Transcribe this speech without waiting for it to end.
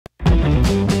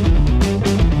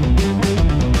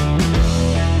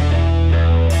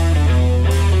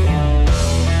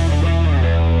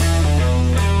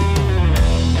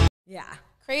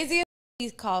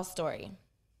call story.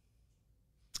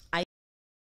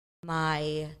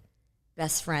 My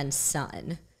best friend's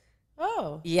son.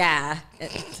 Oh. Yeah.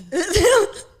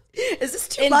 Is this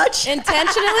too much?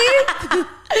 Intentionally?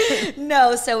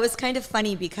 No, so it was kind of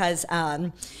funny because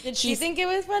Did she think it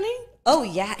was funny? Oh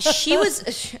yeah, she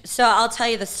was. So I'll tell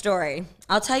you the story.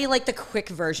 I'll tell you like the quick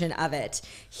version of it.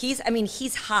 He's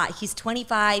hot. He's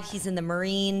 25. He's in the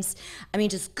Marines. I mean,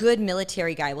 just good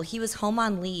military guy. Well, he was home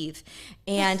on leave,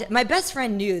 and my best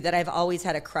friend knew that I've always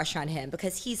had a crush on him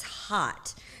because he's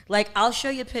hot. Like, I'll show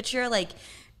you a picture. Like,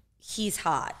 he's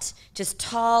hot, just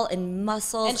tall and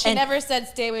muscles. And she never said,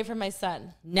 "Stay away from my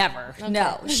son." Never. Okay.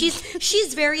 No.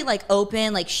 She's very like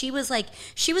open. Like she was.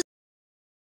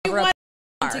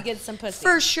 To get some pussy.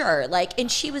 For sure. Like, and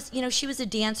she was, she was a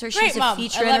dancer. She was a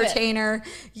feature entertainer.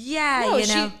 Yeah,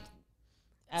 No,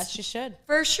 as she should.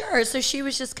 For sure. So she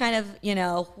was just kind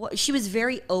of, she was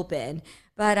very open.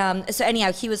 But so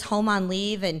anyhow, he was home on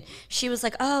leave and she was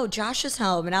like, "Oh, Josh is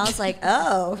home." And I was like,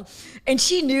 "Oh." And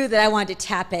she knew that I wanted to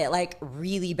tap it like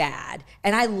really bad.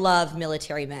 And I love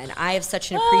military men. I have such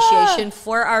an appreciation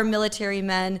for our military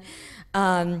men.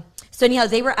 So anyhow,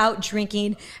 they were out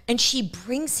drinking and she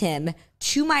brings him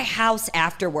to my house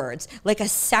afterwards, like a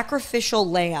sacrificial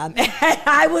lamb. And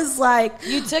I was like,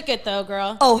 "You took it though,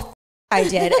 girl." Oh, I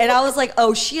did. And I was like,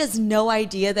 oh, she has no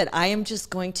idea that I am just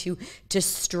going to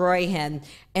destroy him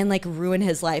and like ruin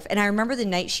his life. And I remember the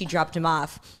night she dropped him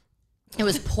off. It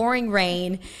was pouring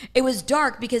rain. It was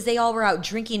dark because they all were out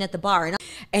drinking at the bar.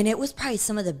 And it was probably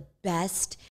some of the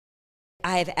best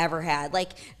I've ever had. Like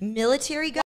military guys.